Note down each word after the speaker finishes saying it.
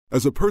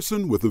As a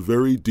person with a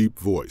very deep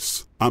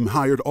voice, I'm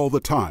hired all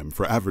the time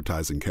for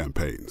advertising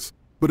campaigns.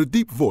 But a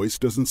deep voice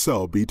doesn't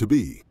sell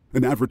B2B,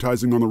 and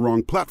advertising on the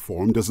wrong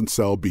platform doesn't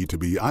sell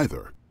B2B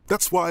either.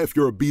 That's why if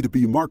you're a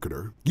B2B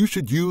marketer, you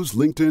should use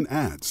LinkedIn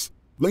ads.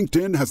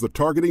 LinkedIn has the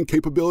targeting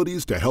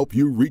capabilities to help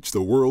you reach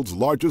the world's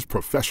largest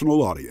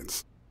professional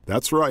audience.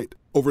 That's right,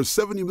 over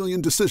 70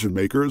 million decision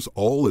makers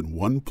all in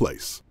one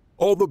place.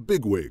 All the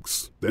big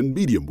wigs, then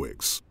medium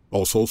wigs,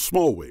 also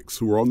small wigs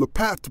who are on the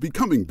path to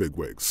becoming big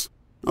wigs.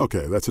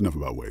 Okay, that's enough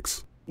about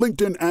wigs.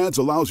 LinkedIn ads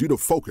allows you to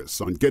focus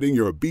on getting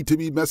your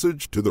B2B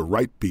message to the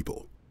right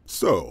people.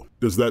 So,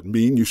 does that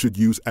mean you should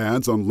use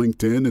ads on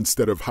LinkedIn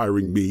instead of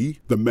hiring me,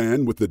 the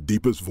man with the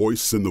deepest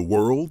voice in the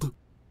world?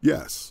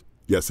 Yes.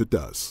 Yes, it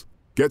does.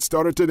 Get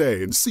started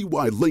today and see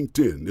why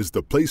LinkedIn is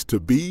the place to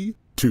be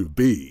to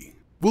be.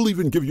 We'll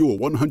even give you a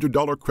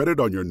 $100 credit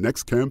on your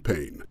next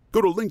campaign.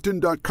 Go to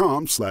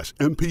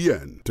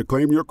linkedin.com/MPN to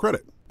claim your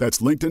credit.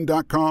 That's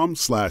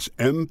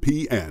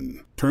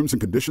linkedin.com/MPN. Terms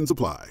and conditions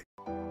apply.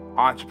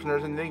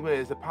 Entrepreneurs Enigma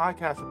is a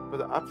podcast for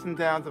the ups and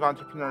downs of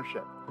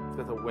entrepreneurship. It's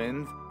got the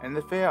wins and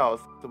the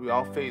fails that we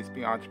all face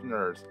being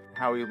entrepreneurs, and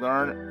how we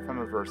learn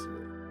from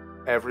adversity.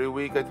 Every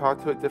week I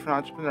talk to a different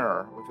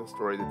entrepreneur with a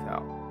story to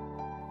tell.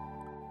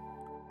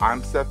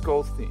 I'm Seth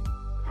Goldstein.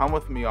 Come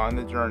with me on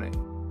the journey.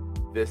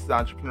 This is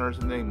Entrepreneurs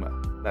Enigma.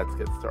 Let's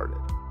get started.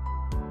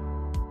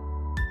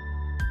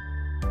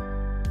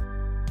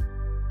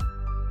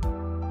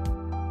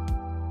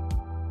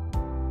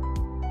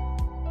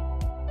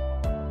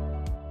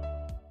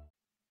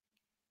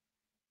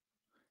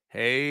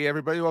 Hey,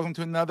 everybody. Welcome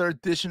to another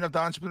edition of the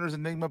Entrepreneurs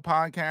Enigma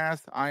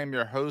podcast. I am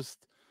your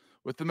host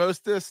with the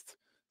mostest,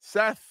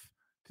 Seth.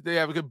 Today I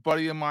have a good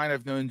buddy of mine.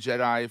 I've known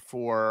Jedi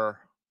for,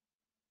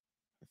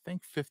 I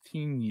think,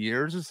 15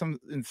 years or some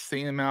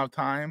insane amount of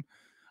time.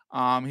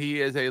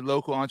 He is a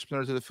local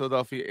entrepreneur to the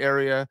Philadelphia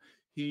area.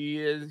 He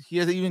has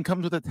even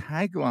comes with a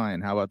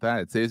tagline. How about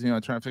that? It saves me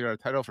on trying to figure out a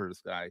title for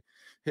this guy.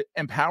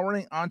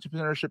 Empowering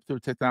entrepreneurship through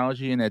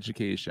technology and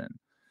education.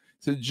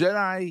 So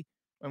Jedi,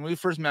 when we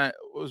first met,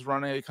 was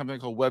running a company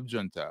called Web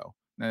Junto.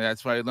 And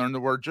that's why I learned the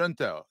word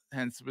Junto.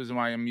 Hence the reason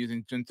why I'm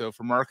using Junto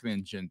for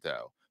marketing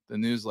Junto, the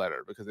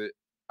newsletter, because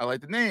I like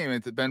the name.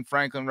 It's a Ben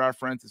Franklin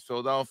reference. It's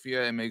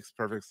Philadelphia. It makes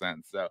perfect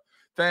sense. So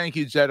thank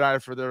you,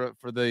 Jedi, for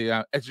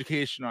the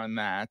education on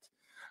that.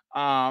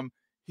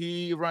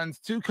 He runs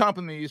two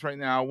companies right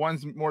now.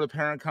 One's more the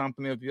parent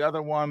company of the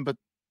other one, but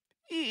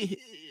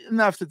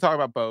enough to talk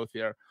about both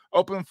here.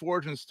 Open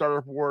Forge and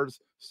Startup Wars.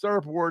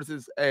 Startup Wars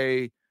is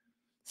a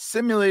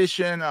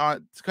simulation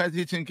it's kind of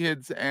teaching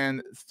kids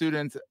and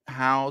students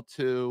how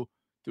to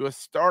do a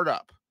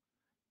startup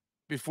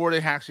before they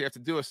actually have to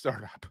do a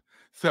startup.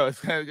 So it's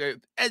kind of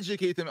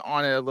educate them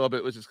on it a little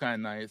bit, which is kind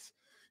of nice.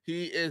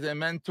 He is a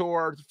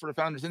mentor for the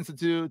Founders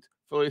Institute,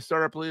 Philly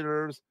Startup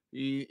Leaders.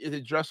 He is a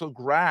Drexel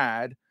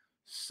grad,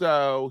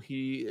 so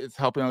he is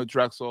helping out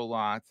Drexel a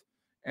lot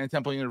and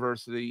Temple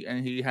University,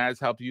 and he has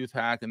helped Youth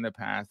Hack in the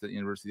past at the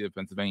University of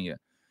Pennsylvania.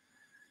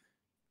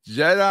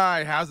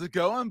 Jedi, how's it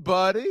going,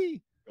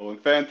 buddy? Going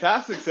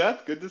fantastic,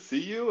 Seth. Good to see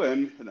you.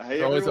 And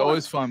hey, it's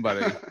always fun,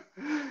 buddy.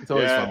 It's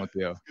always fun with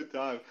you. It's a good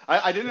time.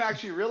 I didn't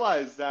actually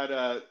realize that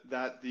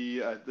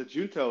the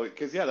Junto,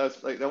 because that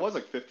was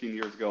like 15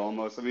 years ago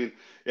almost. I mean,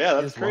 yeah,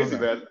 that's crazy,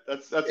 man.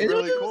 That's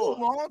really cool. It was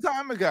a long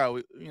time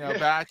ago.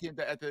 Back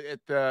at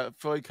the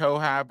Philly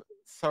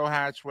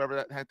Sohatch, wherever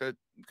that had the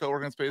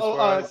co-working space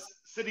was.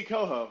 City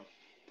Coho.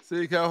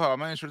 City Coho. I'm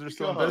not sure they're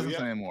still in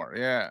business anymore.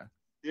 Yeah.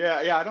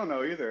 Yeah, I don't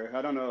know either.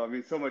 I don't know. I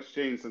mean, so much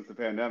changed since the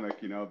pandemic,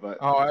 but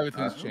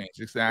everything's changed.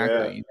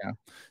 Exactly. Yeah.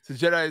 So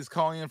Jedi is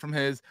calling in from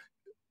his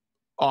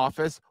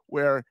office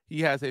where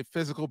he has a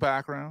physical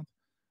background.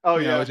 I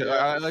like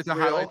to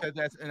highlight that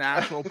that's an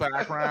actual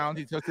background.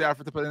 He took the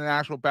effort to put in an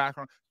actual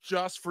background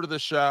just for the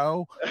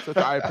show. So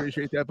I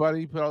appreciate that, buddy.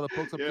 He put all the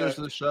books up just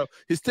for the show.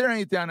 He's tearing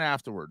it down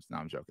afterwards. No,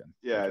 I'm joking.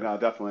 Yeah, no,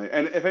 definitely.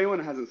 And if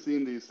anyone hasn't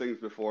seen these things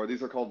before,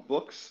 these are called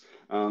books.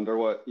 They're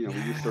what we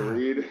used to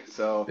read.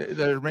 So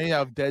they're made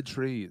out of dead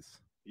trees.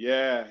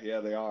 Yeah,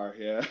 they are.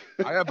 Yeah,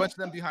 I got a bunch of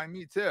them behind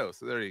me too.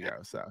 So there you go.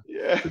 So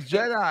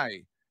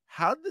Jedi,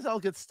 how did this all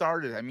get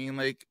started? I mean,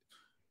 like,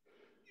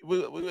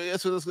 you don't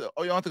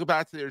have to go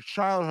back to your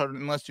childhood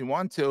unless you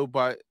want to,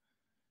 but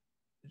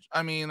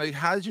I mean, like,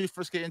 how did you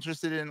first get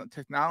interested in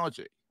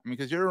technology? I mean,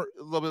 because you're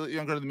a little bit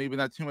younger than me, but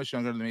not too much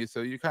younger than me,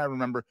 so you kind of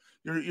remember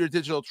you're a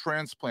digital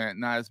transplant,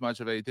 not as much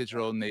of a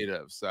digital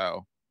native.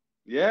 So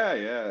yeah.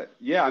 I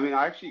mean,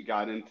 I actually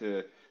got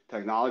into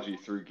technology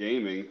through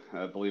gaming,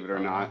 believe it or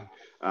not.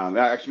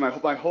 Actually,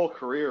 my whole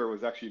career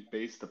was actually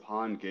based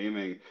upon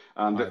gaming.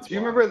 Do you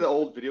remember the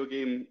old video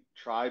game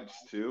Tribes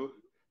 2?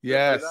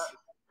 Yes.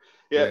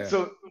 Yeah.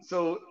 So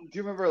do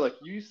you remember, like,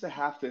 you used to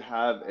have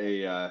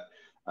a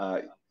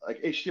like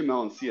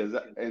HTML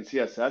and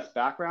CSS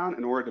background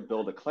in order to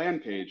build a clan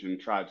page in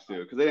Tribes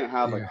 2, because they didn't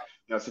have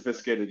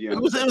sophisticated. It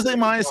was a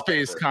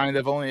MySpace kind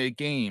of only a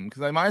game,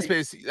 because like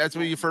MySpace, that's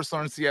where you first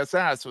learned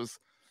CSS. Was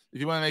if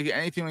you want to make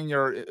anything in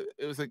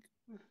it was like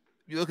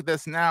you look at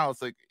this now,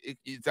 it's like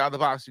it's out of the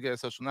box. You get a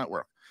social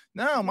network.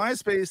 No,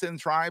 MySpace and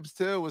Tribes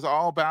too was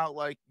all about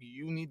like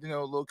you need to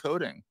know a little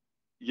coding.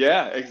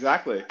 Yeah,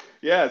 exactly.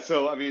 Yeah,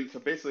 so I mean, so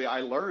basically,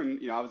 I learned.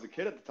 I was a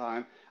kid at the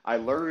time. I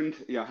learned,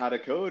 how to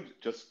code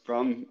just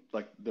from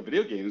like the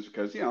video games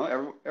because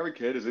every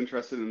kid is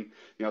interested in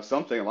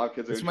something. A lot of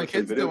kids are That's what my interested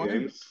in kid's video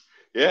doing. games.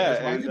 Yeah, That's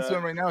what my and kid's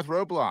doing right now with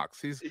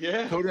Roblox. He's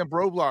yeah, coding up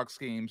Roblox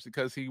games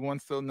because he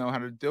wants to know how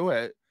to do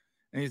it.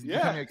 And he's yeah.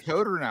 becoming a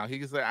coder now.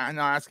 He's like, I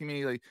know, asking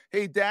me like,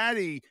 "Hey,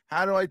 Daddy,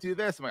 how do I do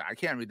this?" I'm like, "I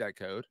can't read that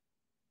code."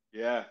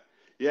 Yeah.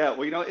 Yeah.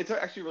 Well, it's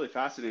actually really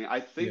fascinating. I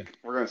Yeah. think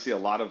we're going to see a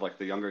lot of like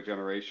the younger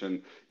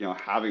generation,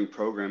 having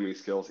programming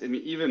skills. I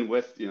mean, even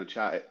with,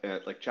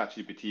 like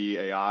ChatGPT,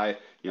 AI,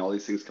 all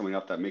these things coming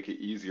up that make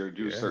it easier to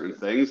do Yeah. certain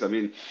things. I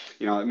mean,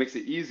 it makes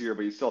it easier,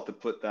 but you still have to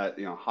put that,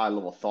 high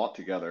level thought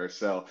together.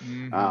 So,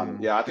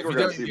 yeah, I think If we're you going don't,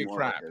 to you see get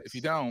more of crap. If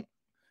you this. don't,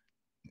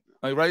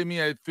 like write me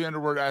a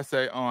 300-word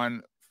essay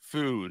on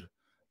food,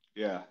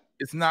 Yeah.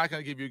 it's not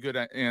going to give you a good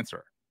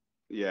answer.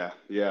 Yeah,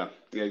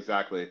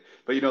 exactly.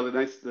 But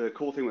the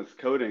cool thing with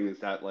coding is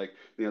that like,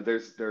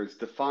 there's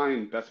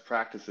defined best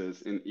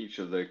practices in each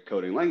of the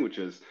coding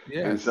languages.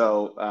 Yeah. And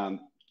so,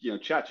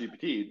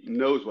 ChatGPT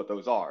knows what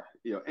those are,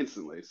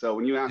 instantly. So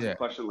when you ask a Yeah.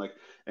 question like,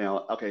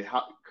 okay,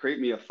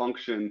 create me a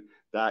function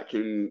that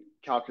can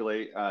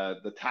calculate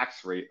the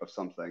tax rate of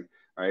something,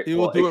 right? He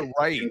will do it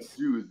right. Can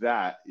do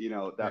that,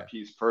 that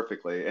piece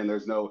perfectly. And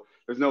there's not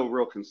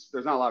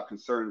a lot of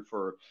concern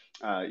for,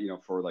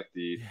 for like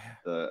the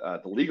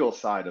legal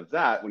side of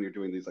that when you're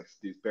doing these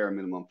bare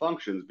minimum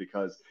functions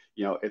because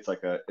it's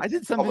like I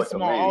did something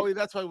small. Oh,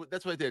 that's what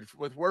I did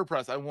with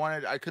WordPress.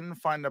 I couldn't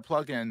find a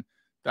plugin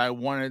that I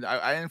wanted.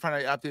 I didn't find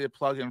an updated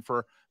plugin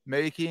for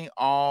making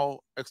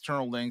all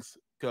external links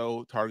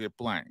go target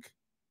blank.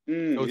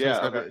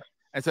 Okay.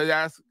 And so I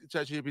asked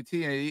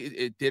ChatGPT, and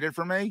it did it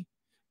for me,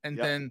 and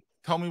then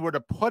told me where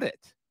to put it.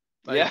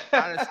 Like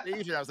out of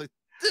station, I was like,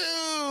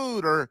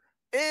 dude, or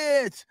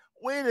it,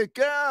 way to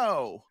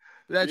go.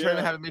 But then I tried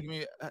to have it make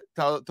me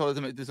tell it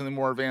to do something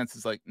more advanced.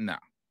 It's like, no.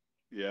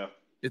 Yeah.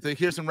 It's like,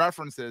 here's some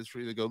references for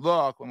you to go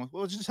look. I'm like,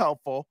 well, it's just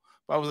helpful.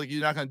 But I was like,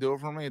 you're not going to do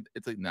it for me?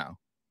 It's like, no.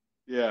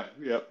 Yeah,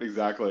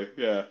 exactly.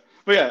 Yeah.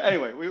 But yeah,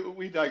 anyway,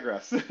 we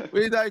digress.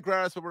 We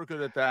digress, but we're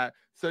good at that.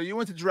 So you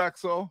went to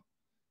Drexel.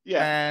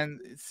 Yeah.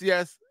 And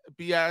CS,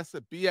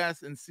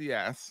 BS, and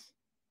CS.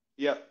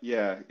 Yep,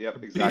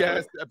 exactly.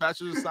 BS, a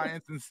Bachelor of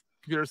Science in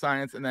Computer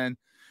Science, and then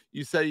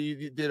you say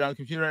you did a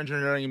computer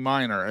engineering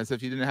minor, as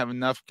if you didn't have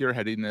enough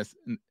gearheadedness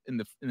in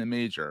the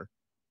major.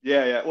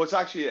 Yeah. Well, it's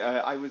actually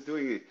I was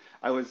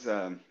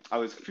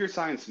computer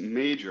science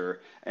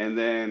major, and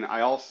then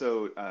I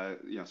also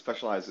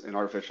specialized in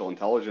artificial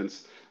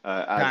intelligence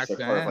as part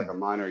of like a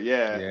minor.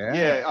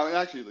 Yeah. I mean,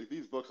 actually, like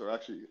these books are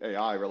actually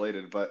AI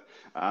related, but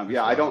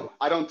I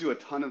don't do a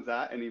ton of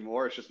that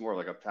anymore. It's just more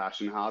like a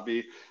passion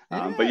hobby.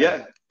 But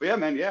yeah,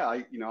 man. Yeah,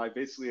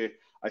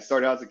 I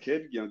started out as a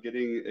kid,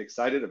 getting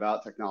excited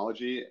about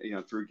technology,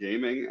 through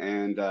gaming,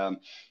 and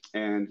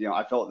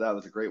I felt that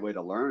was a great way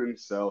to learn.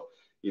 So.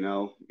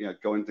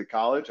 Going to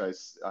college, I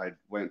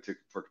went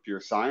for computer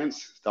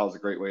science. That was a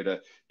great way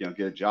to, get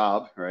a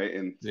job, right,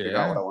 and figure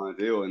out what I want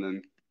to do. And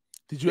then,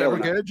 did you ever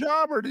get a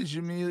job, or did you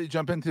immediately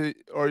jump into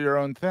your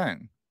own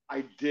thing?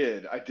 I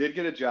did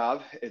get a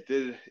job. It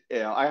did.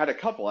 I had a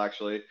couple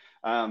actually.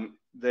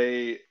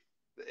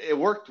 It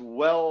worked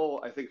well,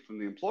 I think, from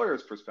the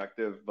employer's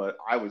perspective, but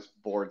I was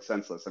bored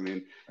senseless. I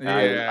mean,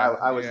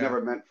 I was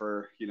never meant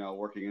for,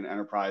 working in an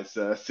enterprise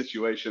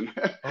situation.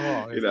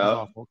 Oh, it's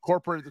awful.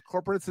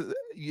 Corporates,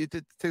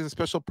 it takes a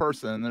special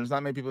person. There's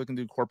not many people who can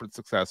do corporate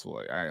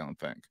successfully, I don't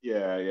think.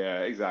 Yeah,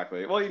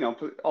 exactly. Well,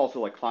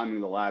 also like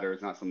climbing the ladder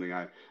is not something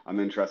I'm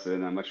interested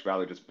in. I'd much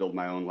rather just build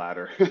my own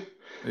ladder.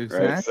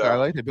 Exactly. Right? So, I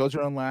like to build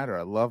your own ladder.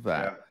 I love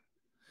that. Yeah.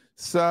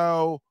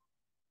 So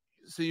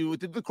you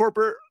did the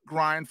corporate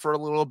grind for a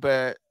little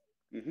bit,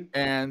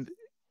 and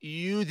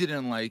you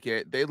didn't like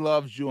it. They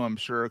loved you, I'm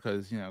sure,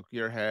 because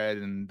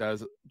gearhead and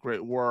does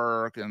great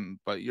work,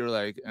 but you're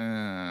like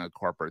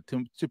corporate,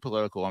 too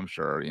political, I'm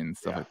sure, and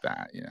stuff like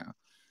that,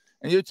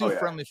 And you're too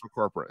friendly for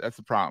corporate. That's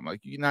the problem.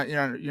 Like you're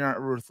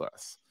not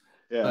ruthless.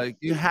 Yeah. Like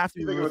you have to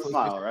be ruthless.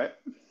 Smile, right?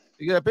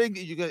 If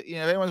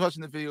anyone's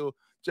watching the video,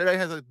 Jedi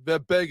has the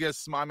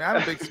biggest smile. I mean, I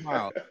have a big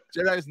smile.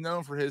 Jedi is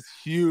known for his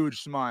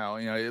huge smile.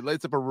 It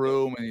lights up a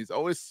room, and he's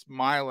always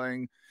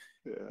smiling.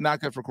 Yeah.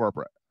 Not good for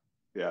corporate.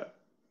 Yeah.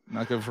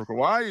 Not good for corporate.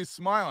 Why are you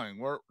smiling?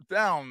 We're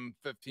down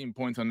 15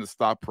 points on the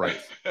stop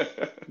price.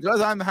 Because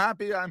I'm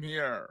happy I'm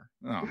here.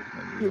 No,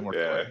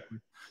 yeah.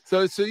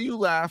 So you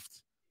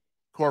left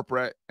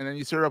corporate, and then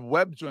you started up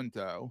Web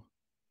Junto.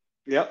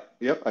 Yep.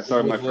 I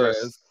started my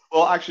first.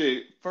 Well,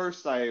 actually,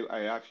 first I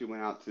actually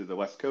went out to the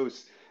West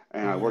Coast.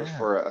 And I worked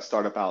for a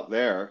startup out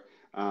there.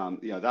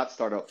 That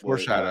startup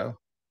Foreshadow.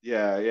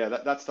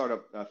 That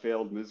startup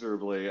failed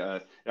miserably.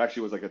 It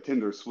actually was like a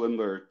Tinder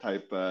swindler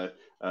type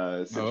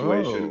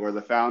situation where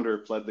the founder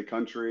fled the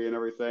country and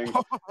everything.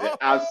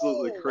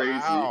 Absolutely crazy.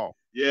 Wow.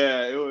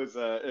 Yeah, it was,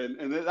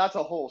 and that's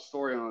a whole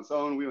story on its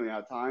own. We don't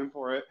have time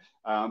for it.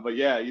 But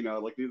yeah,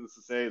 like needless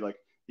to say, like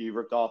he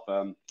ripped off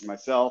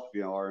myself,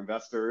 our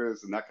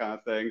investors and that kind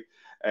of thing.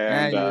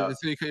 And And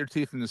so you cut your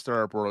teeth in the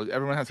startup world.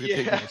 Everyone has to get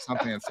taken for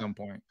something at some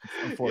point.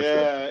 It's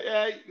unfortunate.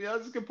 Yeah,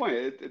 that's a good point.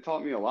 It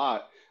taught me a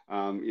lot,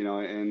 and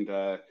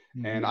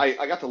Mhm.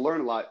 I got to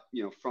learn a lot,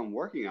 from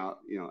working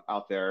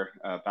out there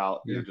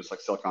about, Yeah. just like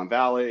Silicon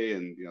Valley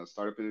and,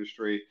 startup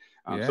industry.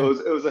 So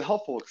Yeah. it was a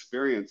helpful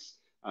experience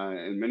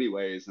in many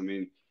ways. I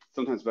mean,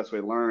 sometimes the best way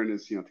to learn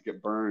is, to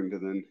get burned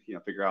and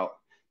then, figure out,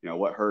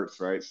 what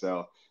hurts, right?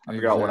 So I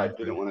figured out what I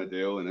didn't want to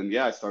do. And then,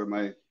 yeah, I started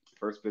my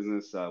first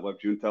business, Web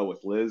Junto,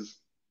 with Liz.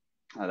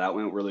 That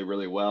went really,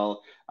 really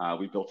well.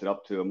 We built it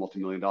up to a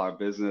multi-million-dollar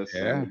business,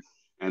 Yeah.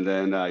 and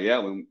then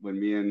when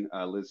me and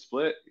Liz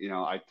split,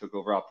 I took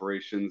over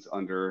operations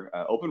under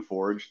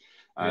OpenForge.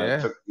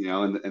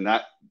 Yeah. And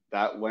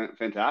that went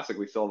fantastic.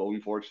 We still have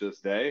OpenForge to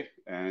this day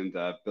and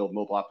build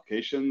mobile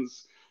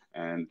applications,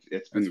 and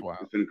it's That's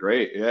wild. been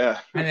great. Yeah.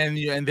 And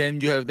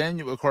then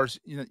you of course,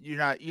 you're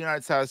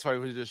not satisfied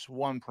with just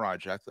one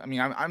project. I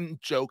mean, I'm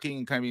joking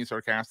and kind of being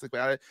sarcastic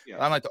about it.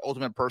 Yeah. I'm like the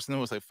ultimate person who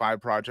was like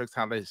 5 projects,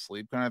 how they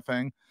sleep kind of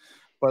thing.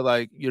 But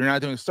like, you're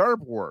not doing Startup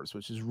Wars,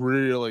 which is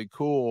really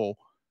cool.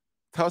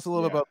 Tell us a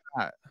little bit about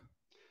that.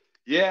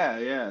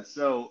 Yeah.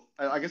 So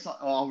I guess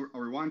I'll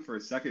rewind for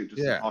a second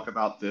just to talk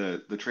about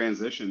the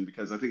transition,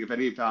 because I think if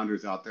any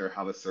founders out there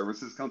have a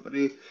services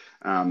company,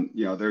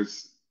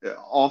 there's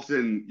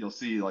often you'll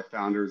see like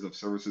founders of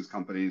services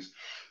companies,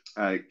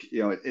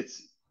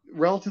 it's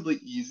relatively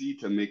easy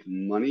to make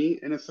money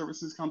in a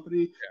services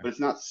company, but it's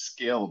not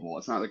scalable.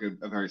 It's not like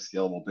a very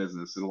scalable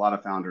business, and a lot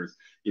of founders,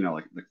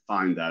 like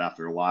find that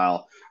after a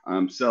while.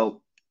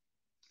 So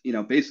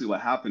basically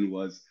what happened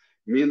was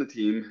me and the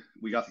team,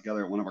 we got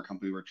together at one of our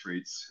company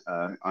retreats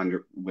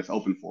with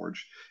OpenForge,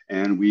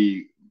 and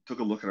we took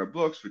a look at our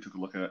books. We took a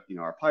look at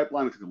our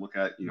pipeline. We took a look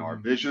at our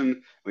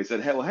vision. We said,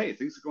 hey,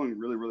 things are going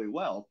really, really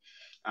well.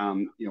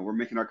 We're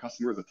making our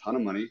customers a ton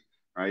of money,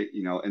 right?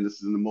 And this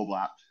is in the mobile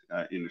app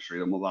industry,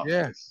 the mobile app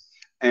space.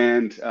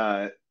 And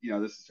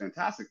this is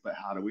fantastic, but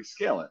how do we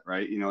scale it,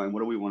 right? And what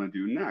do we want to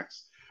do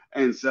next?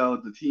 And so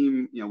the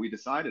team, we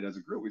decided as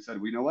a group, we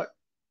said, you know what?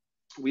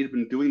 We had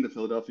been doing the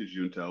Philadelphia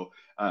Junto.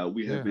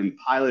 We had been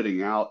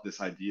piloting out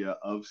this idea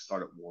of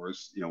Startup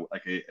Wars,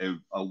 like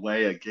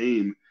a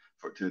game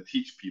to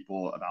teach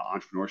people about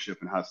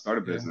entrepreneurship and how to start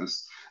a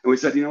business. And we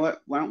said, you know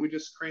what? Why don't we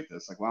just create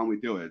this? Like, why don't we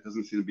do it? It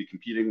doesn't seem to be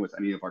competing with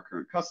any of our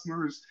current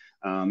customers.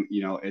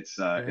 It's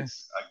a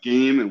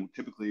game, and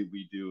typically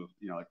we do,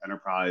 like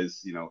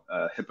enterprise,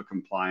 HIPAA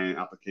compliant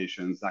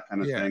applications, that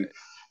kind of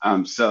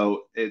thing.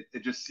 So it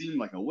just seemed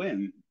like a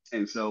win,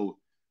 and so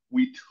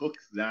we took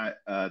that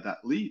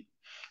leap.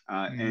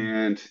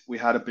 And we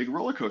had a big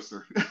roller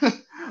coaster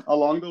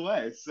along the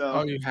way.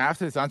 So you have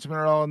to. It's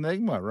entrepreneurial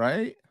Enigma,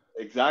 right?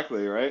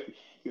 Exactly, right?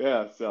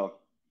 Yeah.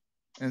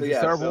 And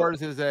Startup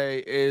Wars is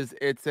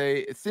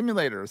a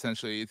simulator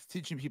essentially. It's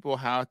teaching people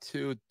how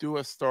to do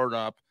a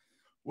startup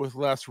with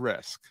less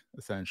risk,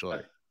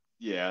 essentially.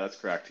 Yeah, that's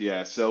correct.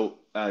 Yeah. So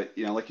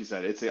like you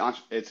said,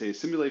 it's a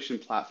simulation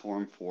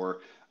platform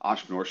for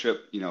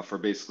entrepreneurship. For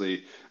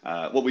basically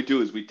what we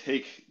do is we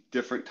take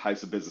different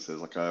types of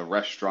businesses, like a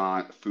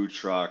restaurant, a food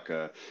truck,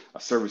 a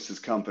services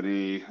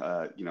company,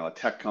 a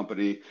tech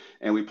company,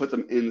 and we put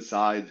them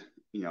inside,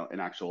 an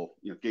actual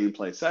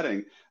gameplay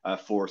setting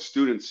for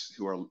students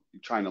who are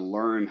trying to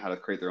learn how to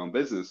create their own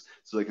business,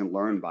 so they can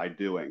learn by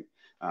doing.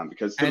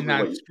 Because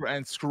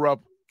and screw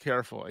up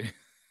carefully.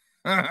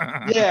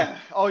 Yeah.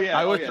 Oh yeah.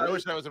 I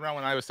wish I was around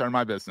when I was starting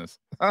my business.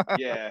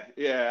 Yeah,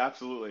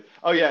 absolutely.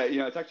 Oh yeah,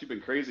 it's actually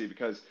been crazy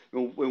because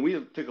when we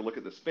took a look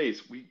at the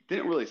space, we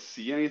didn't really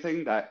see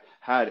anything that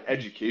had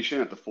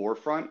education at the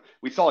forefront.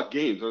 We saw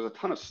games. There was a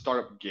ton of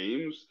startup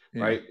games,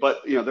 right?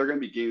 But they're going to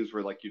be games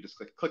where like you just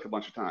click a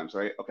bunch of times,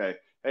 right? Okay,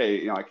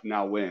 hey, I can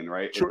now win,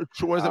 right?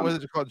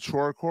 Was it called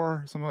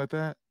Chorecore, something like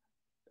that?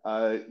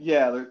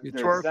 There's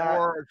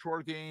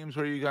chore games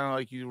where you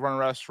kind of you run a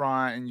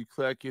restaurant and you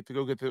click, you have to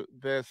go get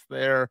this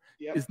there.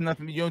 It's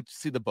nothing. You don't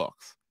see the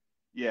books.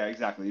 Yeah,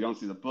 exactly. You don't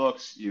see the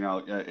books.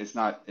 It's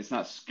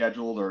not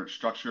scheduled or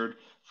structured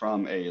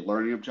from a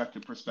learning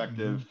objective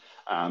perspective.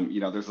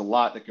 There's a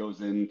lot that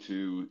goes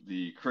into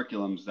the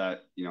curriculums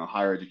that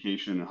higher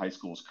education and high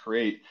schools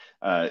create,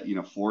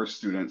 for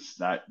students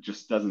that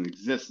just doesn't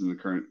exist in the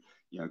current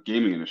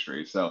gaming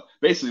industry. So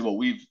basically, what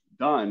we've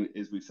done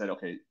is we said,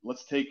 okay,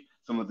 let's take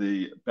some of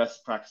the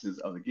best practices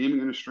of the gaming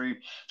industry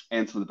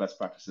and some of the best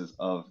practices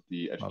of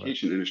the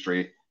education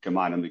industry,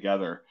 combine them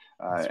together.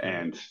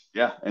 And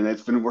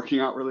it's been working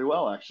out really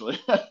well, actually.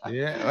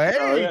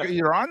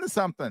 You're on to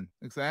something.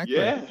 Exactly.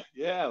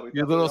 Yeah.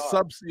 Your little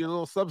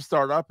sub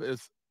startup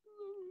is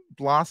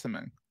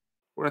blossoming.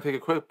 We're going to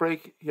take a quick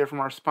break, hear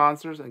from our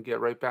sponsors, and get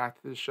right back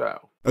to the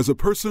show. As a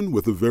person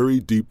with a very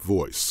deep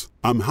voice,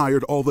 I'm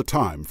hired all the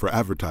time for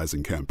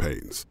advertising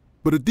campaigns.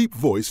 But a deep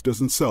voice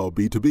doesn't sell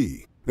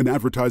B2B, and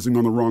advertising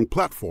on the wrong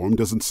platform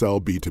doesn't sell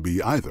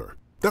B2B either.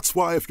 That's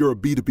why if you're a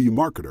B2B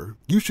marketer,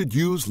 you should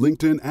use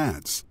LinkedIn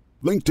ads.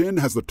 LinkedIn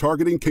has the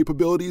targeting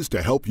capabilities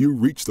to help you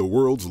reach the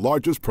world's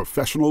largest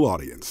professional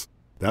audience.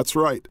 That's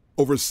right,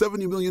 Over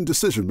 70 million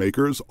decision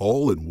makers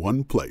all in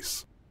one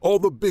place. All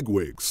the big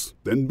wigs,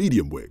 then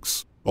medium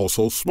wigs.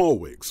 Also small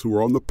wigs who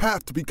are on the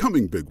path to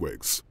becoming big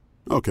wigs.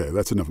 Okay,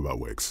 that's enough about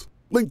wigs.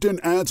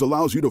 LinkedIn Ads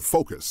allows you to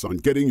focus on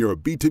getting your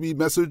B2B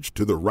message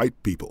to the right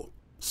people.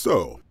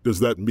 So, does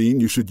that mean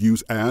you should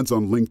use ads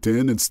on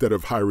LinkedIn instead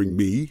of hiring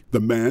me,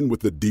 the man with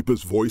the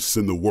deepest voice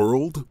in the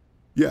world?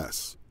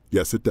 Yes.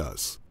 Yes, it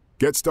does.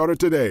 Get started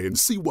today and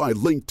see why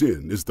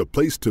LinkedIn is the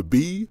place to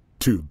be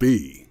to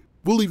be.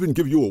 We'll even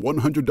give you a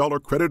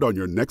 $100 credit on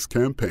your next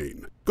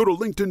campaign. Go to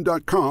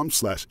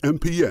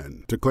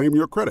linkedin.com/MPN to claim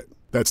your credit.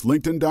 That's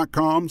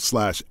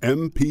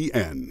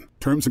linkedin.com/MPN.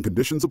 Terms and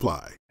conditions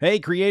apply. Hey,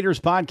 creators,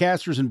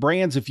 podcasters, and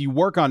brands, if you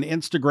work on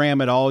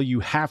Instagram at all,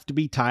 you have to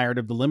be tired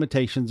of the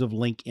limitations of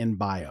link in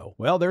bio.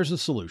 Well, there's a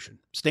solution.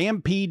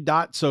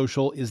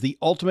 Stampede.social is the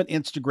ultimate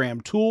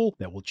Instagram tool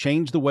that will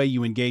change the way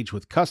you engage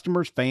with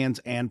customers, fans,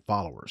 and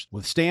followers.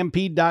 With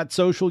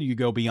Stampede.social, you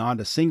go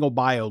beyond a single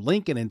bio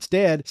link and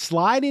instead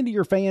slide into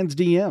your fans'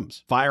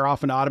 DMs. Fire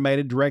off an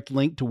automated direct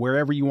link to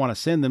wherever you want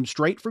to send them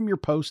straight from your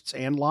posts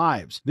and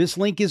lives. This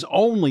link is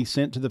only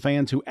sent to the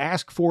fans who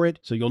ask for it,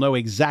 so you'll know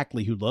exactly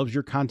who loves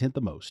your content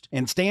the most.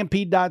 And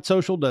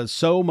Stampede.social does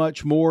so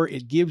much more.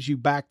 It gives you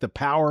back the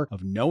power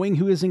of knowing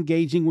who is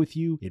engaging with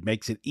you. It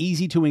makes it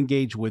easy to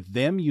engage with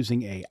them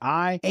using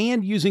AI,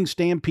 and using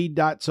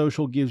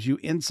Stampede.social gives you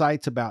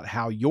insights about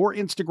how your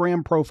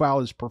Instagram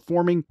profile is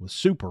performing with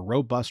super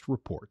robust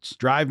reports.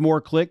 Drive more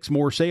clicks,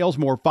 more sales,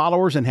 more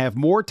followers, and have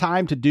more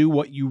time to do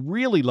what you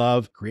really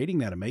love, creating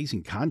that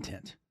amazing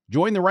content.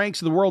 Join the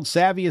ranks of the world's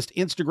savviest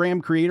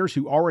Instagram creators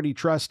who already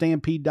trust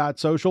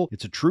Stampede.social.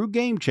 It's a true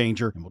game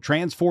changer and will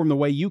transform the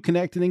way you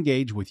connect and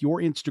engage with your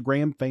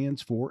Instagram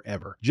fans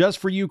forever. Just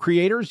for you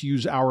creators,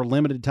 use our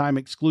limited time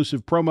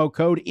exclusive promo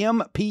code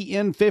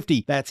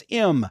MPN50. That's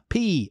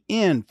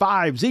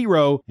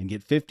MPN50 and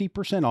get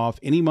 50% off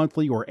any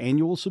monthly or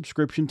annual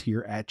subscription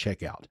tier at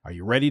checkout. Are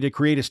you ready to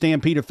create a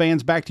stampede of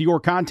fans back to your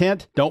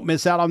content? Don't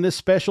miss out on this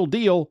special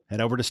deal. Head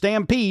over to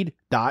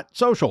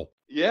Stampede.social.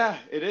 Yeah,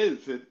 it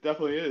is. It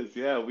definitely is.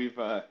 Yeah, we've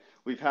had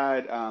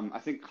I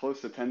think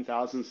close to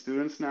 10,000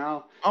 students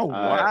now. Oh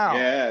wow!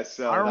 Yeah,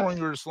 so I remember when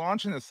you were just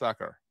launching this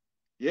sucker.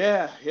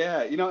 Yeah.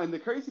 And the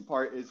crazy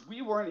part is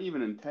we weren't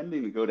even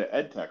intending to go to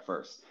EdTech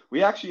first.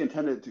 We actually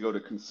intended to go to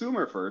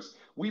consumer first.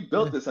 We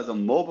built this as a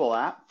mobile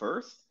app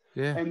first.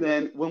 Yeah. And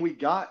then when when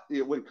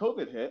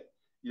COVID hit,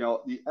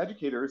 the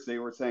educators, they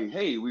were saying,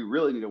 hey, we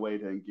really need a way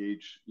to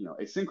engage,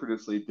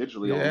 asynchronously,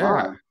 digitally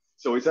online.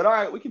 So we said, all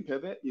right, we can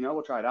pivot,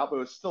 we'll try it out, but it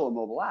was still a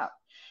mobile app.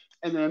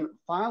 And then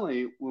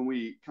finally, when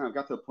we kind of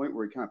got to the point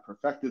where we kind of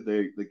perfected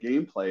the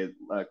gameplay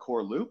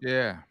core loop,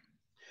 we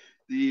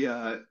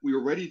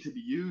were ready to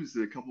be used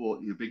in a couple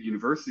big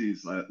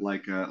universities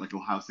like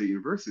Ohio State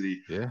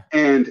University. Yeah.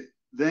 And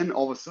then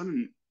all of a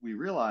sudden we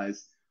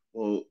realized,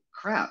 well,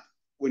 crap,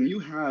 when you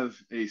have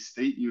a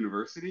state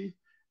university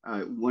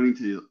wanting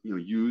to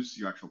use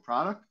your actual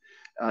product,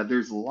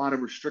 there's a lot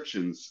of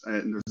restrictions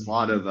and there's a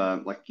lot of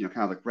kind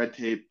of like red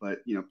tape, but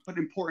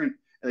important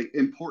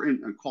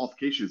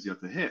qualifications you have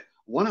to hit.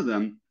 One of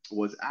them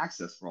was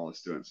access for all the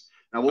students.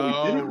 Now, what we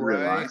didn't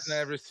realize, not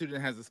every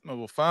student has a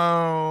mobile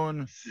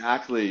phone.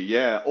 Exactly.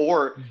 Yeah.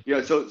 Or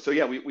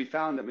we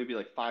found that maybe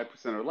like 5%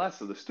 or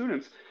less of the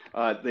students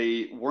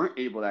they weren't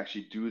able to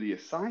actually do the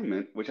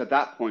assignment, which at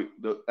that point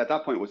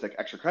was like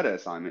extra credit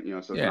assignment. So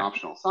it's an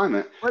optional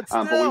assignment. But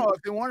still,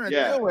 if they wanted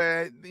to do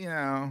it,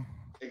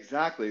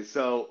 Exactly.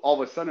 So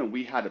all of a sudden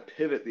we had to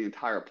pivot the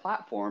entire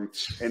platform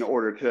in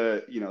order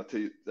to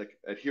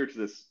adhere to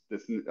this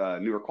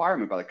new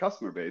requirement by the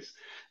customer base,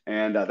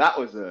 and that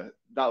was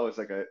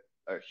like a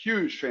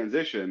huge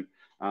transition.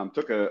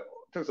 Took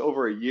us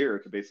over a year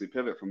to basically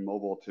pivot from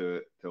mobile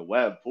to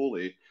web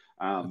fully.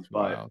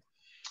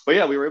 But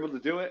yeah, we were able to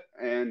do it,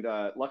 and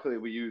luckily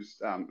we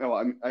used. I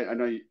know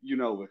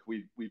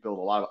we build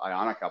a lot of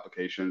Ionic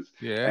applications,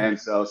 and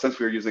so since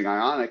we were using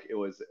Ionic, it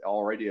was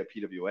already a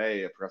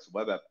PWA, a progressive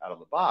web app out of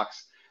the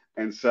box,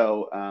 and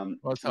so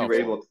we were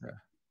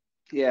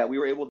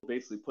able to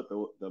basically put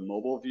the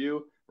mobile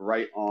view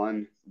right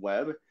on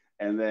web,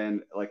 and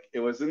then it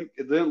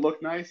didn't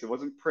look nice, it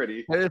wasn't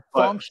pretty, but it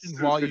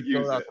functioned while you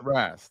build out the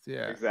rest.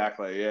 Yeah,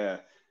 exactly. Yeah.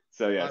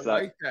 So yeah, I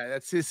like that.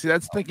 That's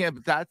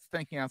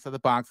thinking outside the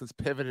box. That's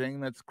pivoting.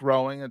 That's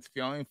growing. That's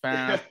feeling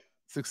fast,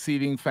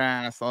 succeeding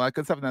fast, all that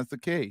good stuff. And that's the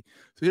key.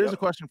 So here's a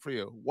question for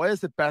you: what is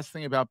the best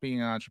thing about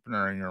being an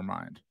entrepreneur in your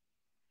mind?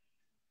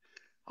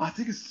 I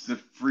think it's the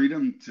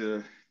freedom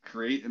to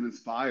create and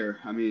inspire.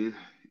 I mean,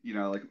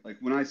 like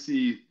when I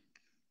see,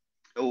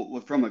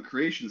 from a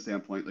creation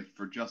standpoint, like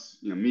for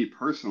just me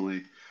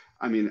personally,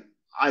 I mean,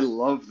 I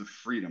love the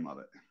freedom of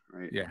it.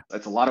 Right. Yeah.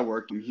 It's a lot of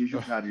work. I mean, you've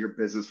had your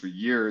business for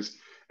years.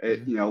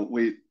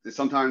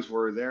 Sometimes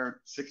we're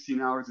there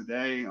 16 hours a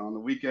day on the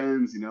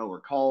weekends,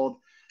 we're called,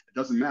 it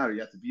doesn't matter.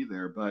 You have to be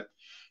there. But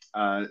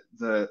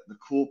the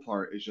cool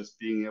part is just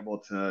being able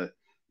to,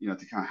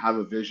 to kind of have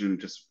a vision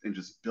and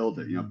just build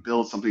it,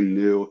 build something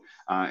new,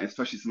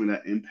 especially something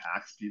that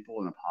impacts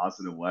people in a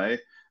positive way.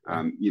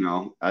 At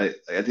the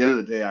end of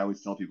the day, I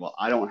always tell people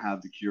I don't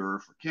have the cure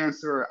for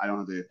cancer. I don't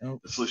have the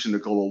solution to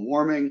global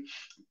warming.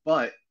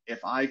 But if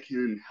I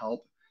can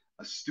help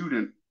a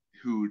student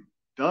who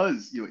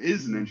does,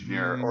 is an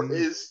engineer or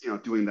is,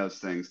 doing those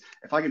things,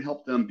 if I can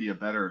help them be a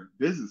better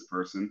business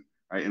person,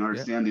 right, and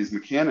understand these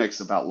mechanics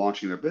about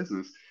launching their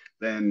business,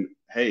 then,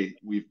 hey,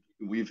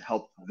 we've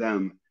helped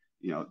them,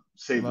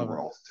 save the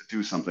world, to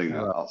do something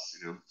else,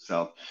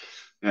 So,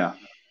 yeah.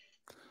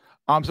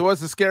 So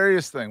what's the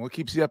scariest thing? What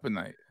keeps you up at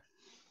night?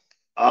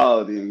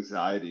 Oh, the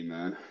anxiety,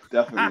 man.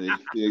 Definitely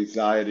the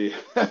anxiety.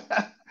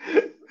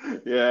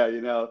 Yeah,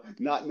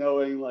 not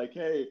knowing like,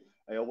 hey,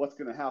 what's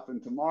going to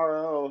happen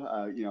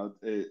tomorrow?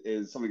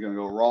 Is something going to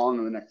go wrong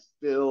in the next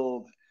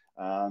build?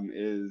 Like,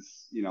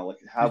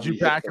 did you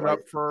back it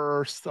up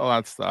first? All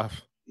that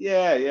stuff.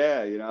 Yeah.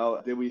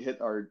 Did we hit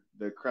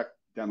the correct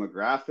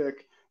demographic?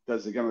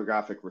 Does the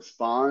demographic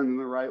respond in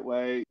the right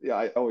way? Yeah,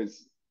 I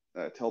always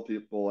tell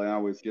people, and I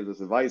always give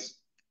this advice,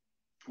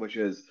 which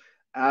is,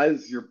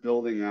 as you're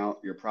building out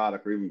your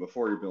product, or even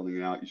before you're building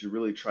it out, you should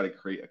really try to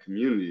create a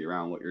community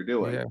around what you're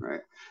doing,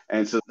 right?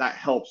 And so that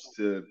helps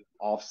to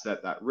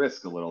offset that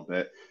risk a little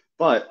bit.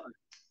 But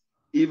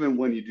even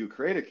when you do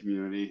create a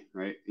community,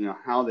 right,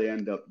 how they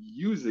end up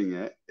using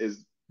it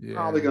is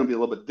probably going to be a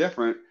little bit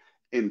different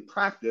in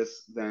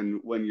practice than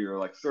when you're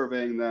like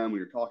surveying them, when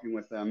you're talking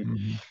with them.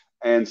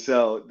 And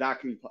so that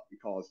can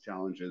cause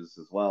challenges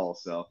as well.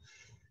 So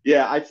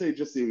yeah, I'd say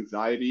just the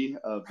anxiety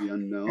of the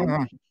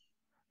unknown.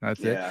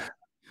 That's it.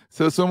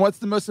 So what's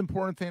the most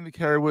important thing to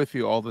carry with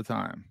you all the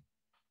time?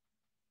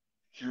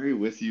 Carry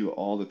with you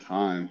all the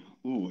time.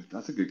 Ooh,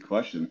 that's a good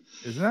question.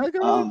 Isn't that a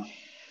good one?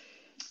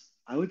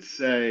 I would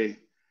say,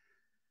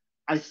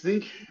 I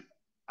think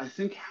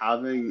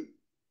having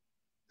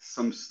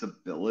some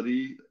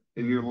stability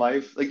in your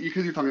life, like,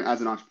 because you're talking as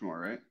an entrepreneur,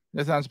 right?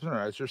 As an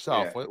entrepreneur, as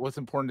yourself. Yeah. What's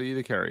important to you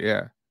to carry?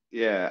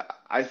 Yeah.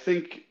 I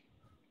think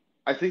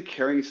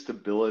carrying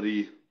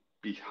stability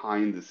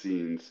behind the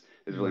scenes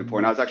is really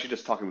important. I was actually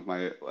just talking with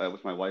my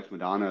wife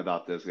Madonna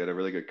about this. We had a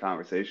really good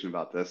conversation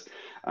about this.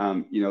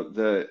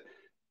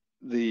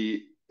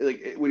 The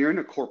like, when you're in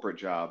a corporate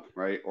job,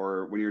 right,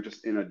 or when you're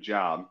just in a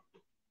job,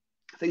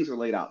 things are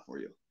laid out for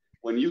you.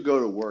 When you go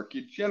to work,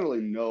 you generally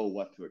know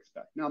what to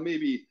expect. Now,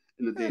 maybe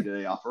in the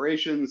day-to-day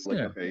operations, like,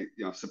 okay,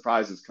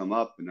 surprises come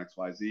up and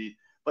XYZ,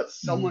 but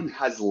someone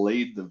has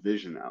laid the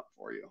vision out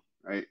for you,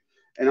 right?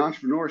 And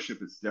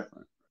entrepreneurship is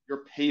different.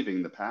 You're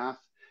paving the path,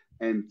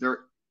 and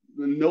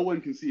no one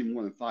can see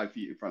more than 5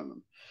 feet in front of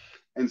them.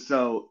 And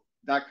so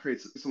that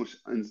creates so much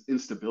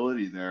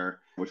instability there,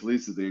 which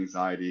leads to the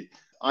anxiety.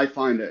 I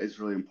find that it's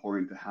really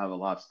important to have a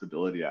lot of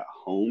stability at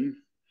home.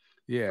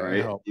 Yeah.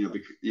 Right.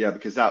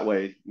 Because that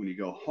way, when you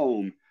go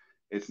home,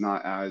 it's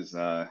not as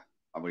what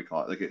do you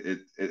call it? Like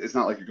it's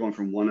not like you're going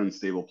from one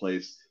unstable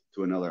place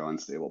to another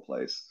unstable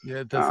place. Yeah,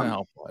 it doesn't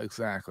help.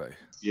 Exactly.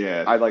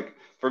 Yeah.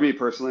 For me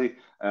personally,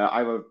 I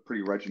have a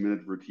pretty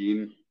regimented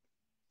routine.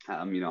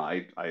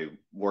 I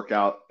work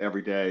out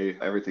every day.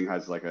 Everything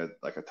has like a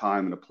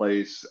time and a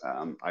place.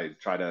 I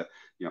try to,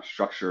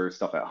 structure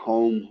stuff at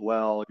home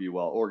well, be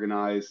well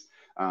organized.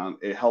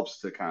 It helps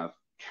to kind of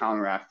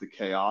counteract the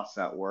chaos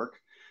at work.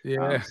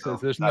 Yeah,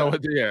 there's no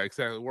idea.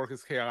 Exactly. Work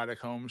is chaotic.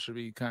 Home should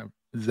be kind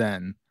of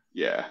zen.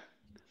 Yeah.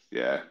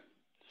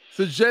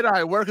 So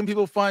Jedi, where can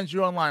people find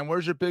you online?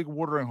 Where's your big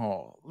watering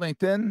hole?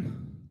 LinkedIn?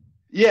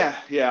 Yeah.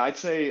 I'd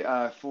say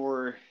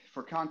for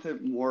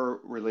content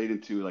more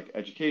related to like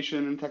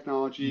education and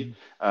technology,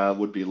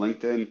 would be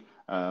LinkedIn.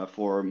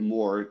 For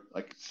more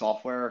like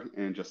software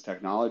and just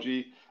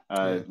technology,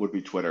 would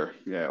be Twitter.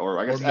 Yeah, or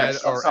I guess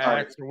X, or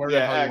X, or whatever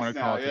the hell you want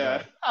to call it.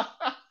 Yeah.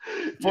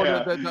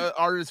 The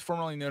artist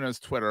formerly known as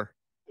Twitter.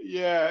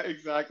 Yeah,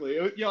 exactly.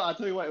 I'll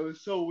tell you what, it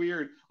was so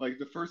weird. Like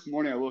the first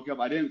morning I woke up,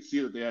 I didn't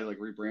see that they had like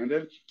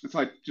rebranded. And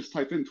so I just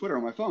typed in Twitter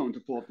on my phone to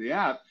pull up the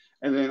app.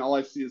 And then all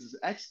I see is this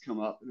X come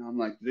up. And I'm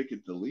like, did it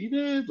get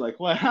deleted? Like,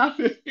 what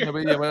happened? But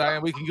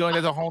we can go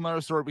into a whole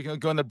nother story. We can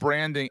go into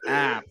branding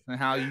apps and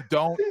how you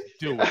don't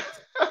do it.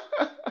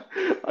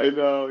 I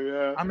know,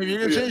 yeah. I mean, if you're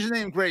going to change the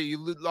name, great. You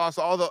lost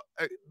all the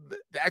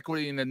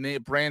equity in the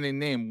branding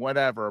name,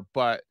 whatever.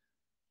 But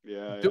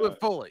do it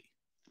fully.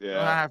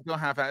 Yeah. Don't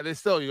have to. They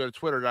still, you go to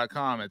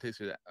twitter.com and it takes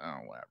you to,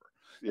 whatever.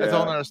 That's a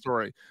whole nother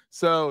story.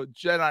 So,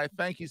 Jedi,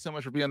 thank you so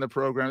much for being on the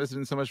program. This has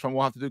been so much fun.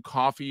 We'll have to do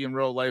coffee in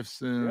real life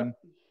soon.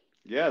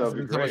 Yeah, that'll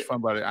be great. So much fun,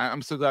 buddy.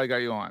 I'm so glad I got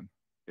you on.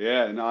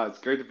 Yeah, no, it's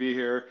great to be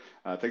here.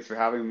 Thanks for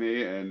having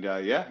me. And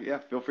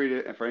feel free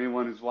to, for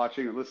anyone who's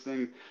watching or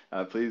listening,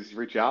 please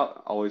reach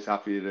out. Always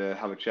happy to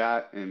have a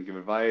chat and give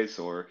advice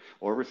or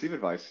receive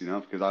advice,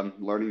 because I'm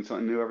learning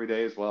something new every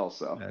day as well.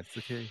 So that's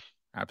the key.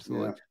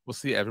 Absolutely. Yeah. We'll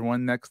see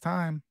everyone next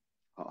time.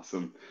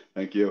 Awesome.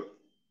 Thank you.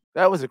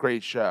 That was a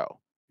great show.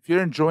 If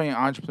you're enjoying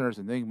Entrepreneurs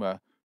Enigma,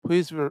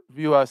 please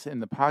review us in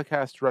the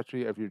podcast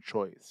directory of your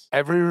choice.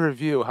 Every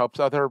review helps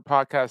other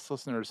podcast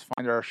listeners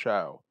find our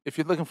show. If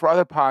you're looking for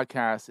other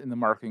podcasts in the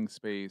marketing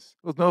space,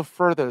 look no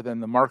further than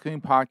the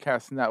Marketing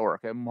Podcast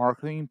Network at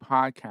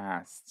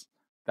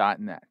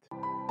marketingpodcasts.net.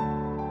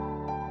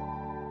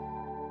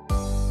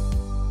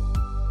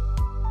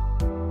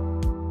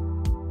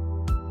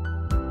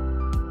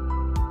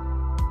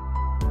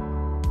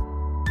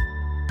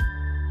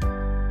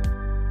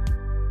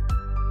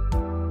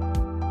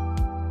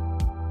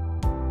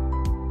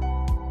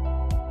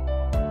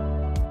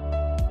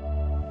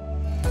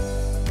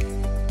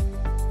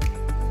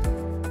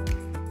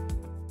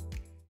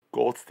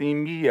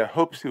 Goldstein Media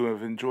hopes you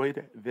have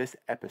enjoyed this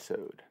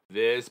episode.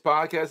 This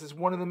podcast is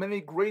one of the many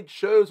great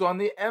shows on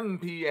the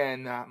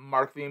MPN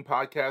Marketing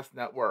Podcast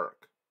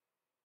Network.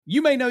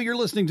 You may know you're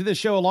listening to this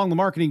show along the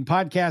Marketing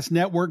Podcast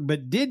Network,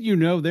 but did you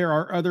know there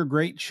are other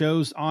great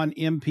shows on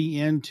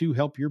MPN to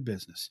help your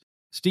business?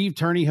 Steve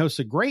Turney hosts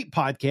a great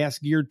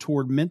podcast geared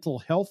toward mental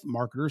health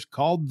marketers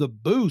called The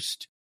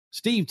Boost.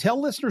 Steve, tell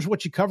listeners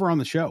what you cover on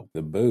the show.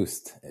 The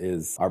Boost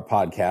is our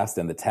podcast,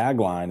 and the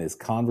tagline is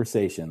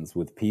conversations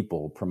with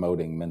people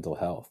promoting mental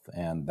health.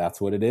 And that's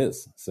what it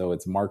is. So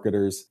it's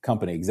marketers,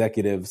 company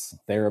executives,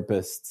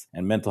 therapists,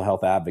 and mental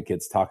health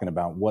advocates talking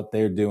about what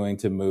they're doing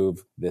to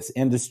move this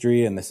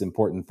industry and this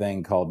important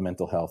thing called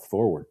mental health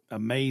forward.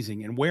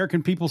 Amazing. And where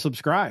can people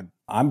subscribe?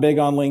 I'm big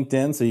on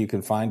LinkedIn, so you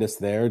can find us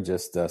there,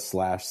 just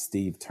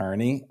 /Steve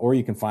Turney, or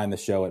you can find the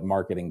show at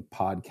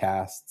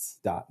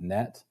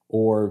marketingpodcasts.net,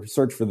 or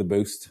search for The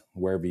Boost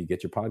wherever you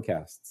get your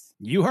podcasts.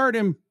 You heard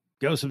him.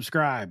 Go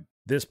subscribe.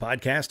 This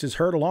podcast is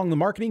heard along the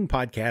Marketing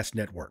Podcast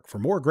Network. For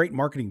more great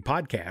marketing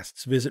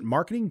podcasts, visit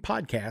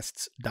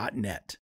marketingpodcasts.net.